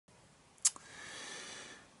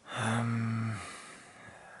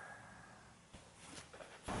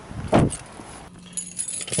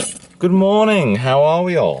Good morning, how are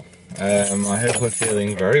we all? I hope we're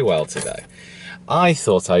feeling very well today. I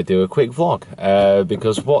thought I'd do a quick vlog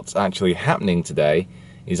because what's actually happening today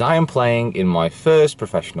is I am playing in my first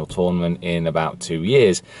professional tournament in about 2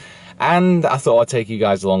 years, and I thought I'd take you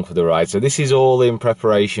guys along for the ride. So this is all in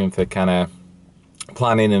preparation for kind of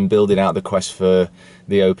planning and building out the quest for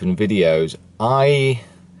the open videos. I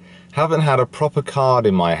haven't had a proper card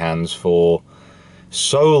in my hands for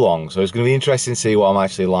so long, so it's going to be interesting to see what I'm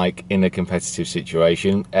actually like in a competitive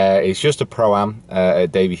situation. It's just a pro-am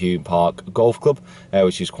at Davy Hune Park Golf Club,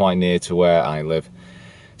 which is quite near to where I live.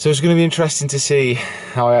 So it's going to be interesting to see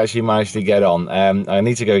how I actually manage to get on. I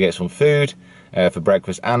need to go get some food for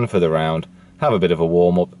breakfast and for the round, have a bit of a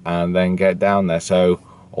warm-up and then get down there. So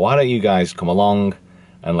why don't you guys come along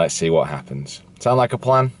and let's see what happens. Sound like a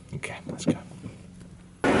plan? Okay, let's go.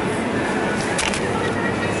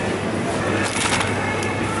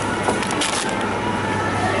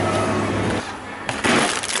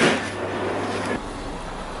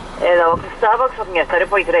 Hello, Starbucks, what can you get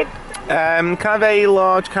for you today? Can I have a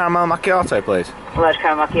large caramel macchiato, please? Large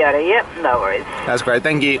caramel macchiato, yep, no worries. That's great,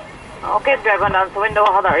 thank you. Okay, drive on down to the window,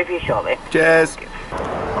 I'll have that ready for you shortly. Cheers.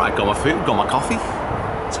 Right, got my food, got my coffee.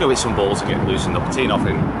 Let's go with some balls and get loosened up. Teeing off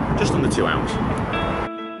in just under 2 hours.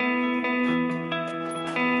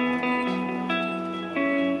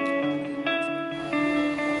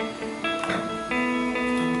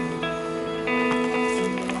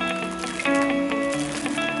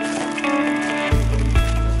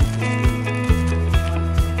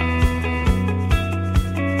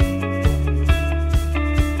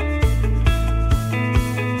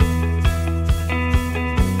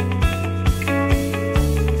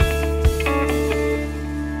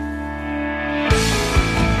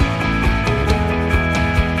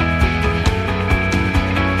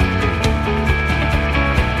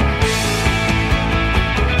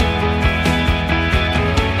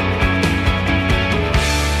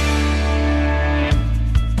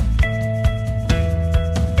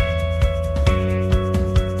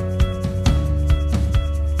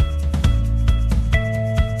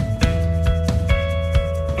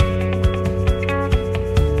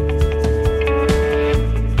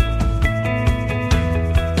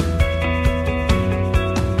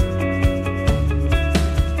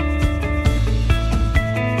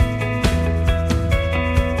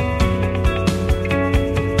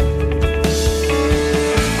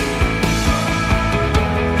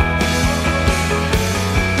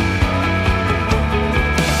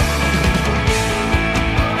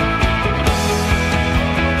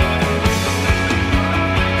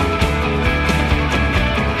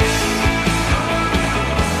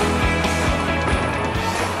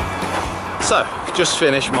 So, just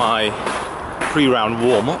finished my pre-round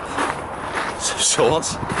warm-up of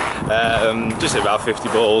sorts. Just did about 50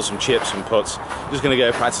 balls, some chips and putts. Just going to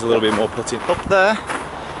go practice a little bit more putting up there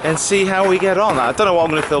and see how we get on. I don't know what I'm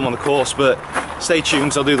going to film on the course, but stay tuned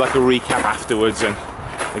because I'll do like a recap afterwards and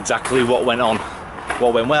exactly what went on,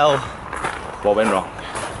 what went well, what went wrong.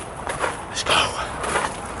 Let's go.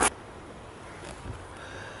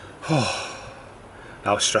 Oh,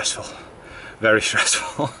 that was stressful, very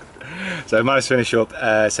stressful. So I managed to finish up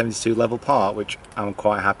 72 level par, which I'm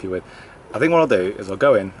quite happy with. I think what I'll do is I'll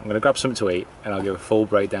go in, I'm going to grab something to eat, and I'll give a full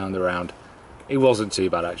breakdown of the round. It wasn't too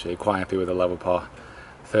bad actually, quite happy with the level par.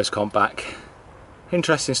 First comp back,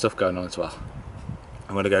 interesting stuff going on as well.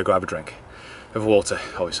 I'm going to go grab a drink of water,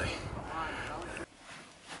 obviously.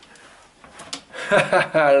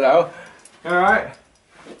 Hello, alright?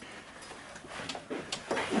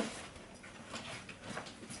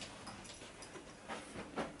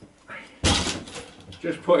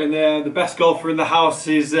 Just putting the best golfer in the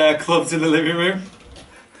house's clubs in the living room.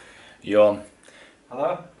 Yawn.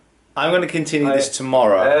 Hello? I'm going to continue this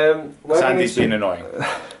tomorrow. Sandy's been annoying.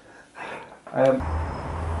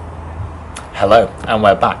 Hello, and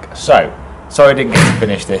we're back. So, sorry I didn't get to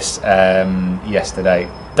finish this yesterday.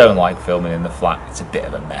 Don't like filming in the flat, it's a bit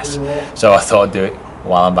of a mess. So I thought I'd do it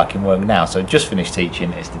while I'm back in work now. So just finished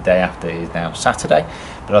teaching, it's the day after, it is now Saturday.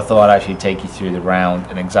 But I thought I'd actually take you through the round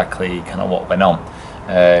and exactly kind of what went on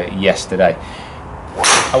yesterday.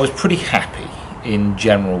 I was pretty happy in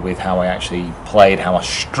general with how I actually played, how I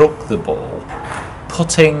struck the ball.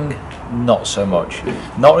 Putting, not so much.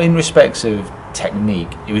 Not in respects of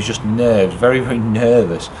technique, it was just nerves, very, very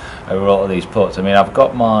nervous over all of these putts. I mean, I've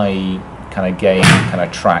got my kind of game kind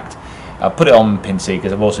of tracked. I put it on Pin C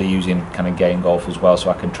because I'm also using kind of Game Golf as well, so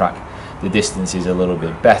I can track the distances a little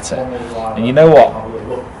bit better. And you know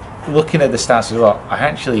what? Looking at the stats as well, I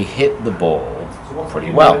actually hit the ball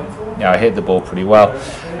pretty well. yeah, I hit the ball pretty well.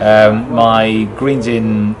 My greens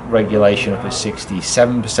in regulation up at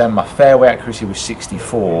 67%. My fairway accuracy was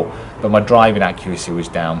 64, but my driving accuracy was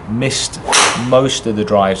down. Missed most of the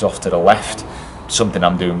drives off to the left. Something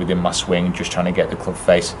I'm doing within my swing, just trying to get the club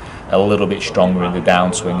face a little bit stronger in the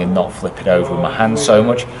downswing and not flip it over with my hands so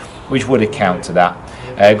much, which would account to that.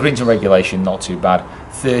 Greens in regulation, not too bad.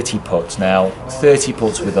 30 putts. Now, 30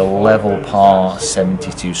 putts with a level par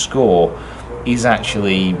 72 score is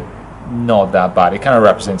actually not that bad. It kind of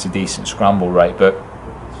represents a decent scramble rate, but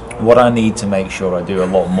what I need to make sure I do a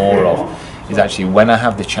lot more of is actually when I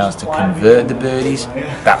have the chance to convert the birdies,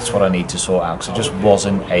 that's what I need to sort out, because I just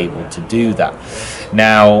wasn't able to do that.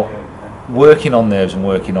 Now, working on nerves and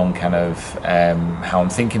working on kind of how I'm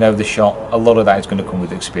thinking over the shot, a lot of that is going to come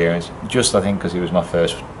with experience. Just, I think, because it was my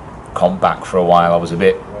first comp back for a while, I was a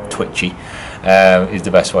bit twitchy, is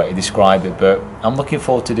the best way to describe it, but I'm looking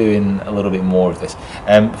forward to doing a little bit more of this.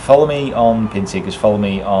 Follow me on Pin Seekers, follow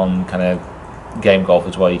me on kind of Game Golf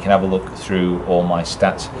as well. You can have a look through all my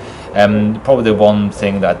stats. Probably the one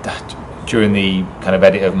thing that during the kind of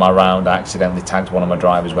edit of my round, I accidentally tagged one of my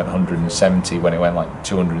drivers, went 170 when it went like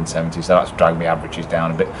 270, so that's dragged my averages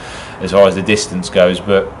down a bit as far as the distance goes,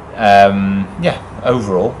 but yeah,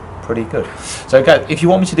 overall pretty good. So guys, if you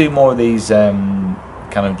want me to do more of these kind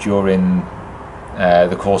of during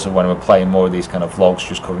the course of when we're playing more of these kind of vlogs,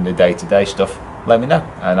 just covering the day-to-day stuff, let me know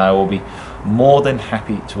and I will be more than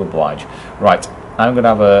happy to oblige. Right, I'm going to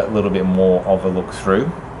have a little bit more of a look through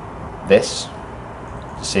this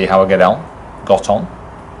to see how I got on.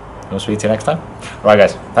 I'll speak to you next time. Right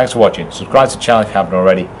guys, thanks for watching. Subscribe to the channel if you haven't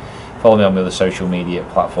already. Follow me on the other social media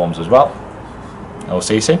platforms as well. I will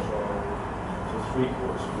see you soon.